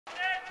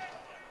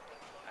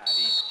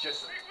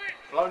just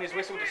blown his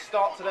whistle to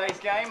start today's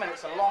game, and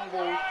it's a long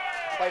ball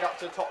played up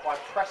to the top by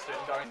Preston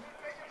going.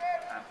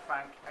 And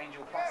thank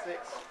Angel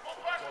Plastics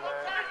for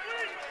their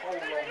whole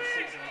long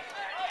season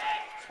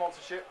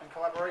sponsorship and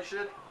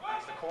collaboration.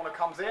 As the corner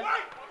comes in,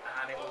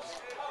 and it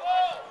was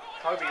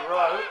Kobe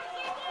Rowe.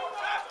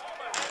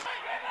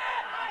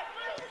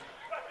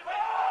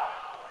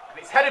 And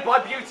it's headed by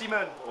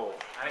Beautyman,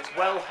 and it's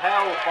well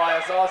held by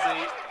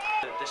Azazi.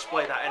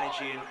 Display that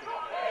energy and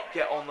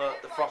get on the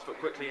front foot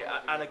quickly.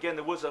 And again,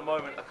 there was a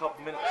moment a couple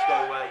of minutes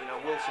ago where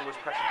Wilson was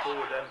pressing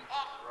forward and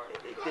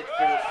it did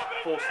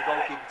force the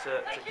goalkeeper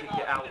to kick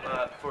it out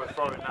for a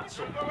throw, and that's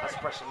a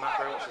pressing Matt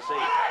very wants to see.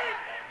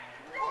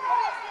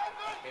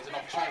 Here's an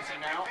opportunity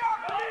now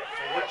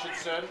for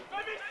Richardson.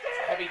 It's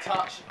a heavy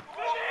touch.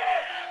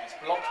 It's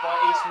blocked by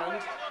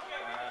Eastman.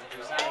 And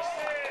Buzanis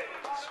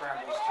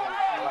scrambles to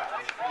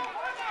left.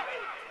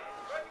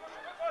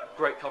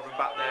 Great covering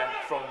back there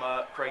from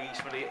Craig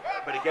Eastman.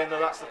 But again, though,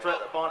 that's the threat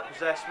that Barnet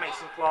possessed.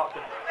 Mason Clark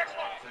and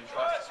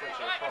tries to switch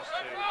it across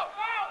to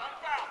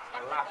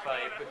Lafe.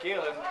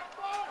 Bagil and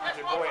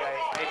Adebayo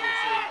able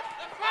to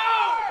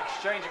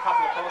exchange a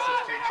couple of passes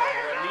to each other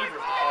where neither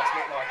of the passes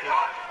looked like it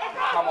would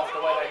come off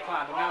the way they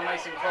planned. And now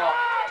Mason Clark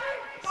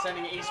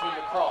sending Eastman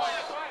across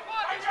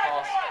his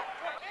pass.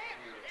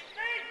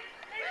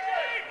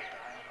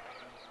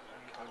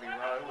 Kobe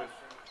Rowe with a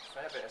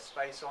fair bit of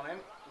space on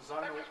him.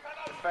 Zonal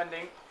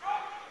defending.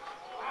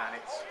 And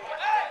it's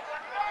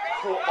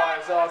caught by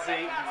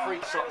Azazi. Free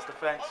Sutton's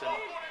defence, and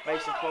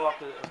Mason Clark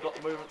has got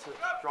the movement to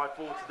drive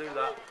forward to do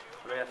that.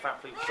 But yeah,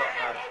 thankfully Sutton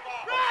had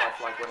offside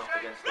flag went up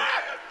against him.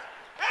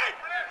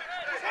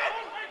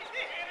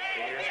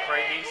 Here's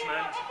Craig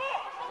Eastman.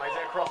 Plays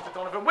it across to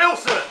Donovan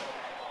Wilson.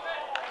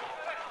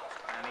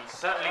 And he's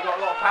certainly got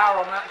a lot of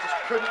power on that, just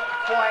couldn't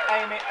quite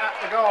aim it at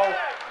the goal.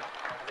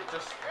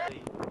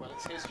 Well,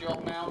 it's his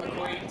job now,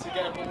 McQueen, to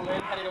get a ball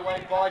in, headed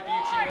away by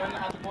Beautyman.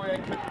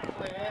 Adebayo couldn't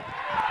clear.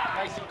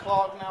 Mason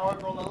Clark now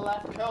over on the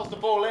left, curls the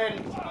ball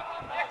in.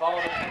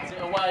 Barnet heads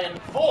it away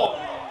and form.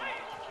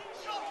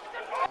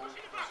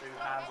 Two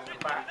hands in the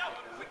back.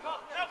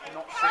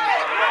 Not seen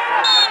by the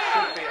referee, that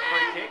should be a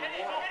free kick.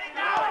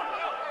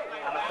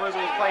 And the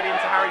frizzle is played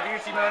into Harry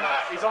Beautyman.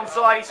 He's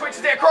onside, he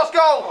switches it across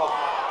goal.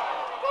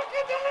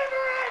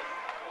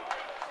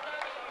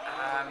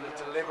 And the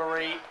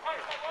delivery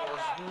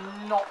was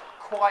not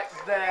quite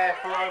there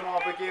for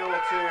Omar Bagil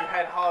to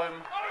head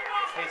home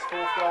his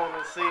fourth goal of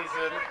the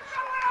season.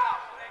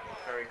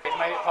 He's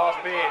made it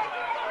past Beard.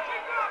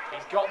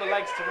 He's got the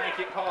legs to make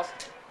it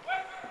past.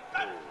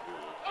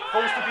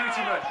 Falls to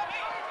Beautyman.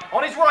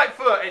 On his right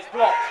foot, it's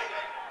blocked.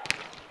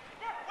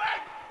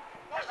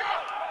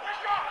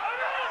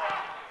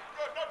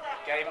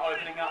 Game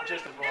opening up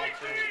just a ball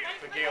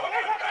to Bagil.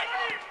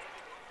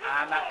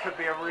 And that could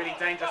be a really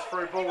dangerous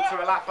through ball to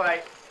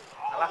Alafe.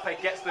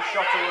 Alafe gets the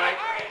shot away.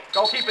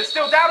 Goalkeeper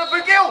still down at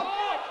Bagil.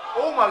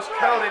 Almost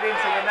curled it into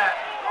the net.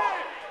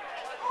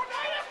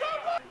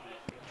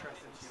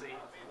 Interesting to see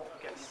what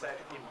gets said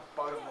in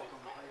both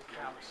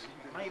camps.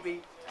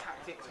 Maybe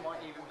tactics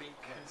might even be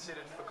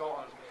considered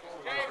forgotten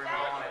over in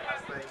Barnet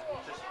as they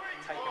just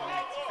take a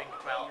minute to think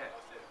about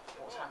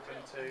what's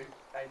happened to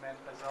Amen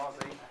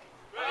Azazi.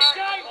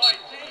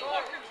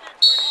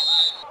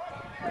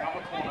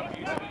 Another corner,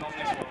 Beautyman on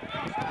this one.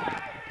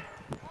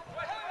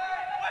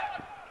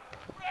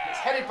 It's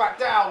headed back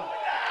down.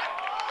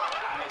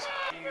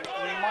 And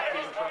you might be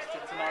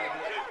interested to know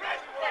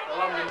that the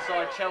London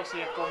side, Chelsea,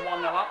 have gone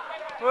 1-0 up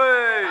at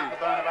the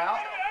Burnabout.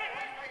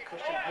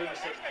 Christian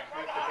Pulisic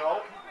with the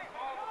goal.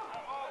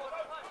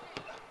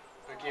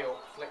 Bagil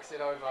flicks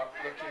it over,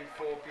 looking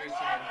for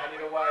Beautyman,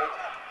 headed away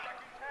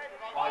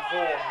by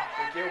Vaughan.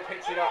 Bagil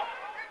picks it up.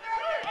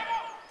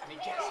 And he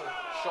gets a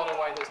shot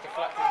away that's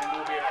deflected and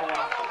will be a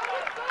corner.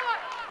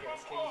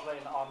 Against Kings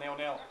Lynn are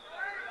 0-0.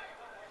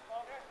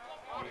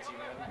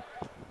 Beautyman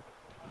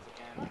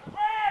again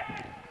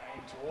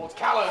aimed towards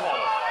Callum.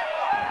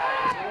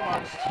 It's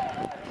almost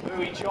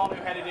Louis John who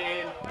headed it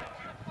in.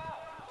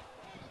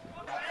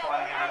 Not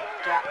finding a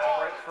gap to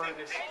break through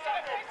this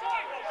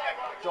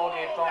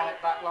dogged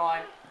Barnet back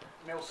line.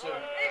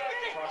 Milson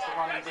tries to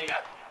run in deep.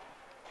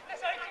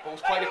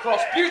 Ball's played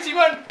across.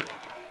 Beautyman!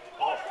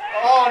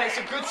 Oh, and it's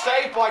a good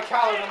save by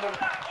Callum, and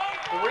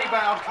the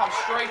rebound comes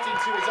straight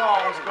into his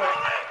arms, but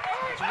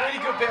it's a really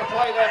good bit of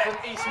play there from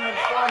Eastman.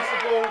 Finds the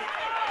ball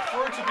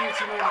through to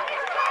Beautyman.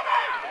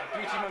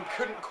 Beautyman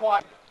couldn't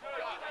quite.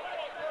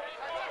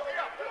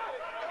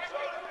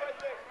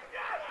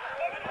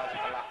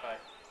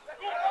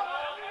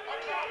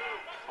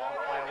 Can't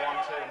play a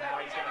 1-2, now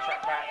he's going to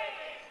track back.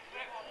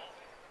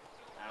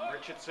 And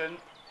Richardson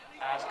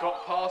has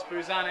got past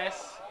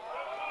Buzanis.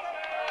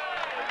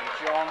 And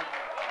John.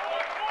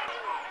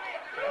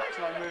 Perhaps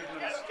no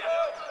movements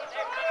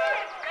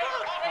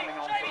coming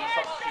on from the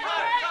substitute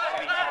bench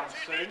anytime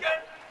soon.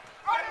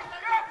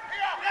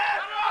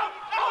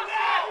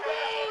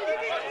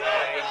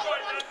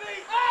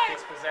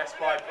 Dispossessed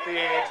by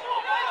Beard.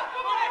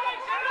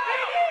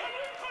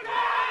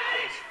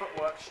 His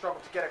footwork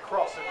struggled to get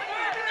across, and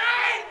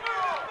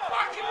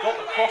Got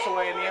the cross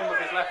away in the end with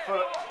his left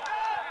foot.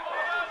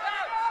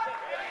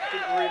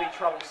 Didn't really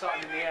trouble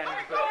Sutton in the end,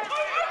 but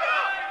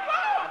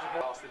in the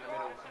middle,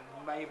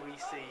 and maybe we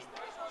see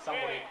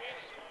somebody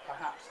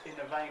perhaps in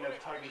the vein of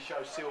Toby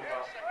Show Silva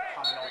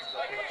coming onto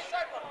the pitch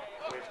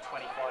with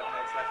 25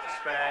 minutes left to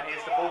spare. And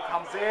here's the ball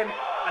comes in,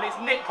 and it's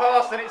nicked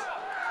past, and it's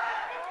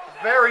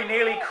very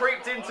nearly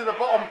creeped into the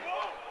bottom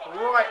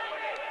right.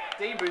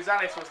 Dean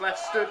Buzanis was left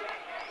stood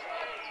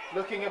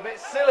looking a bit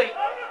silly,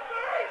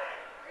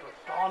 but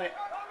Barnet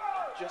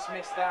just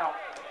missed out.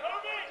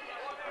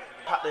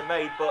 They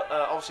made, but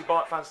obviously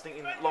Barnet fans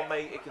thinking long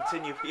may it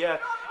continue. But yeah,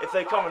 if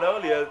they come in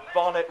earlier,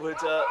 Barnet would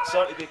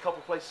certainly be a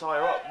couple of places higher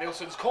up.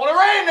 Nilsson's corner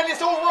in, and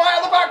it's all right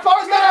at the back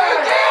post.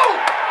 And Gill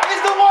is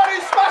the one who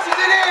smashes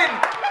it in.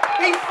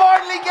 He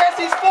finally gets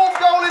his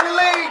 4th goal in the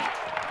league,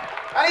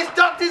 and he's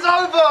ducked his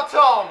over,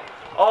 Tom.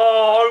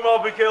 Oh, Omar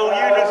McGill,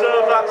 you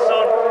deserve that,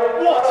 son.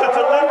 What a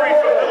delivery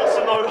from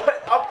Nilsson, though.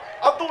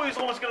 I thought he was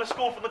almost going to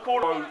score from the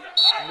corner.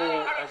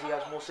 More as he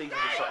has more seasons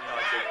with Sutton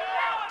United.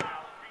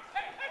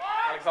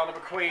 Alexander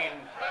McQueen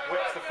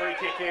whips the free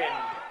kick in,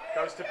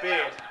 goes to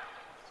Beard,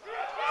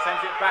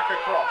 sends it back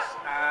across,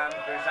 and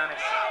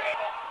Buzanis.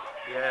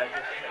 Yeah,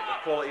 the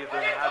quality of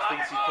them has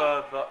been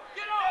superb, but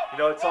you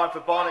know, time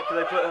for Barnet. Can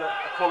they put a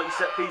quality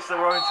set piece of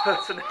their own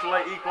to nick a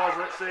late equaliser?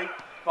 Let's see.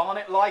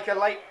 Barnet like a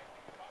late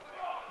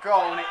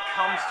goal, and it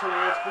comes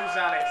towards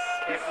Buzanis.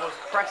 It was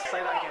pressed. Say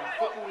that again.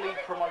 Football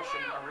League promotion,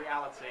 a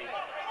reality.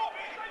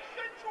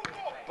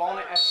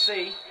 Barnet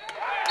FC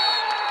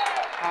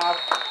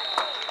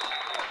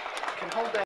can hold their